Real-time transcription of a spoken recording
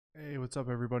Hey, what's up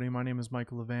everybody? My name is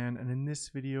Michael Levan, and in this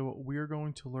video, we are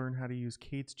going to learn how to use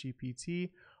k8sgpt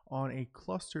on a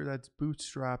cluster that's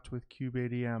bootstrapped with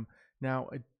kubeadm. Now,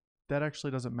 that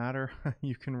actually doesn't matter.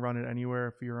 You can run it anywhere.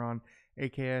 If you're on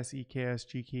AKS, EKS,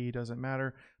 GKE, doesn't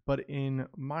matter. But in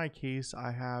my case,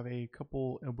 I have a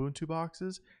couple Ubuntu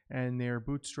boxes, and they're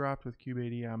bootstrapped with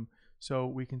kubeadm. So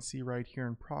we can see right here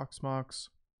in Proxmox,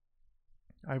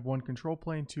 I have one control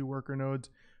plane, two worker nodes.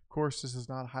 Of course, this is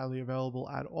not highly available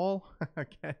at all.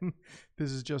 Again,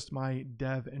 this is just my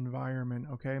dev environment,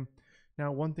 okay?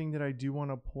 Now, one thing that I do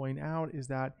want to point out is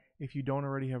that if you don't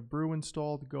already have Brew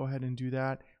installed, go ahead and do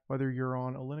that. Whether you're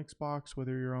on a Linux box,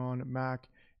 whether you're on Mac,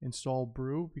 install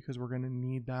Brew, because we're going to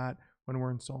need that when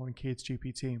we're installing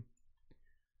k8sgpt.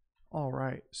 All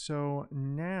right, so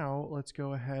now let's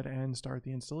go ahead and start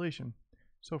the installation.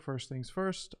 So first things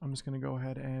first, I'm just going to go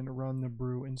ahead and run the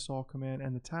brew install command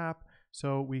and the tap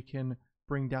so we can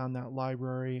bring down that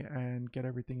library and get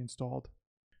everything installed.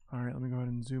 All right, let me go ahead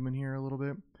and zoom in here a little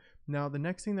bit. Now, the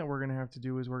next thing that we're going to have to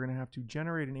do is we're going to have to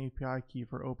generate an API key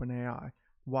for OpenAI.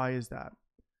 Why is that?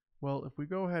 Well, if we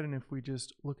go ahead and if we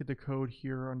just look at the code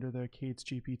here under the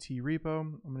k8sgpt repo,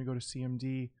 I'm going to go to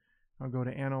CMD. I'll go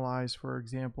to analyze, for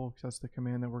example, because that's the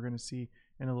command that we're going to see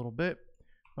in a little bit.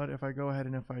 But if I go ahead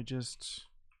and if I just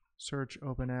search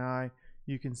OpenAI,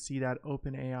 you can see that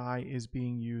OpenAI is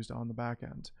being used on the back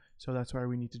end. So that's why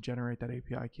we need to generate that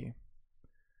API key.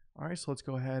 All right, so let's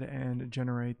go ahead and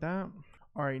generate that.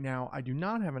 All right, now I do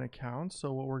not have an account.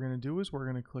 So what we're going to do is we're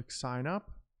going to click sign up.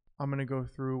 I'm going to go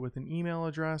through with an email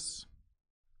address.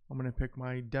 I'm going to pick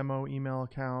my demo email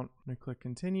account. I'm going to click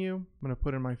continue. I'm going to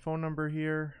put in my phone number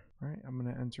here. All right, I'm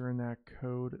going to enter in that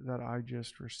code that I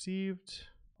just received.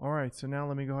 All right, so now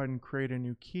let me go ahead and create a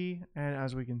new key. And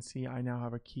as we can see, I now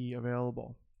have a key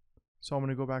available. So I'm going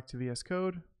to go back to VS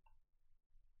Code.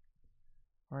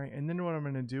 All right, and then what I'm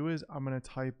going to do is I'm going to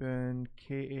type in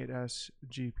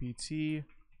k8sgpt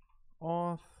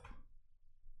auth,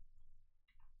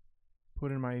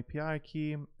 put in my API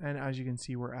key, and as you can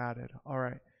see, we're added. All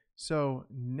right, so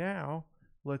now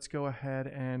let's go ahead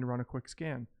and run a quick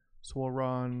scan. So we'll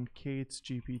run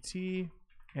k8sgpt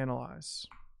analyze.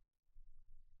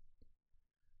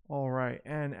 All right,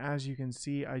 and as you can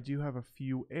see, I do have a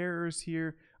few errors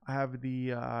here. I have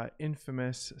the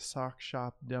infamous sock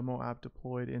shop demo app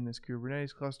deployed in this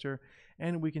Kubernetes cluster,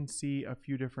 and we can see a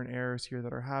few different errors here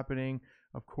that are happening,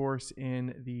 of course,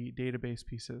 in the database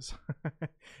pieces.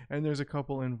 And there's a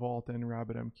couple in Vault and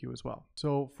RabbitMQ as well.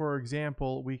 So for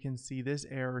example, we can see this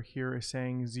error here is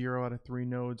saying 0 out of 3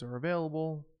 nodes are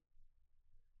available.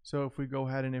 So if we go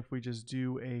ahead and if we just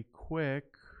do a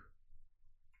quick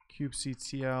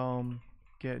kubectl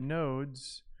get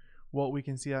nodes, well, we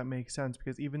can see that makes sense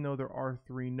because even though there are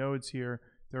 3 nodes here,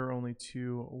 there are only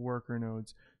 2 worker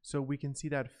nodes. So we can see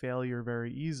that failure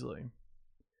very easily.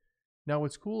 Now,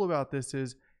 what's cool about this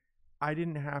is I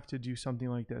didn't have to do something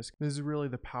like this. This is really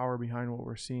the power behind what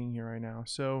we're seeing here right now.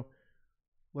 So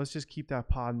let's just keep that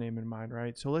pod name in mind,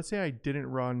 right? So let's say I didn't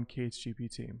run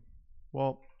k8sgpt.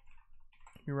 Well,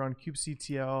 you run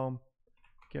kubectl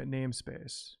get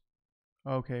namespace.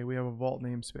 Okay, we have a vault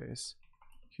namespace.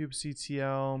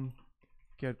 kubectl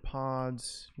get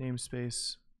pods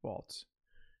namespace vault.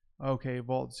 Okay,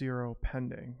 vault 0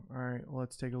 pending. All right,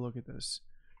 let's take a look at this.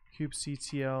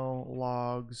 kubectl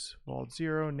logs vault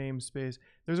 0 namespace.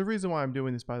 There's a reason why I'm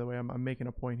doing this, by the way. I'm making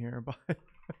a point here, but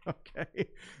okay.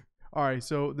 All right,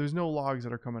 so there's no logs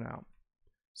that are coming out.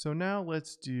 So now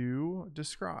let's do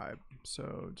describe.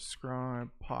 So describe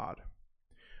pod.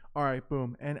 All right,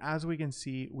 boom. And as we can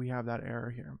see, we have that error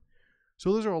here.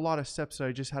 So those are a lot of steps that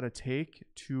I just had to take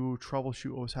to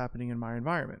troubleshoot what was happening in my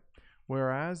environment.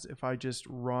 Whereas if I just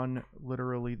run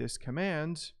literally this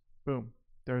command, boom,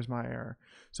 there's my error.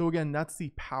 So again, that's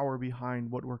the power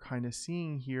behind what we're kind of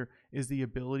seeing here is the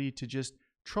ability to just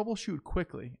troubleshoot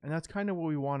quickly. And that's kind of what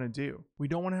we want to do. We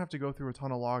don't want to have to go through a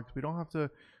ton of logs. We don't have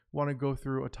to want to go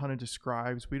through a ton of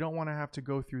describes. We don't want to have to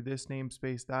go through this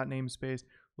namespace, that namespace,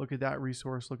 look at that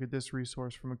resource, look at this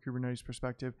resource from a Kubernetes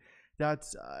perspective.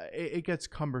 That's it gets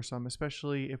cumbersome,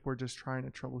 especially if we're just trying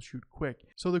to troubleshoot quick.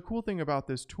 So the cool thing about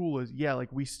this tool is, yeah,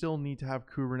 like we still need to have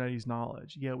Kubernetes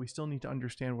knowledge. Yeah, we still need to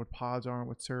understand what pods are and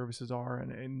what services are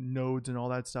and nodes and all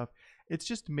that stuff. It's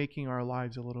just making our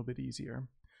lives a little bit easier.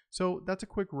 So that's a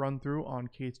quick run through on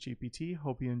k8sgpt.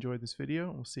 Hope you enjoyed this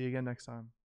video. We'll see you again next time.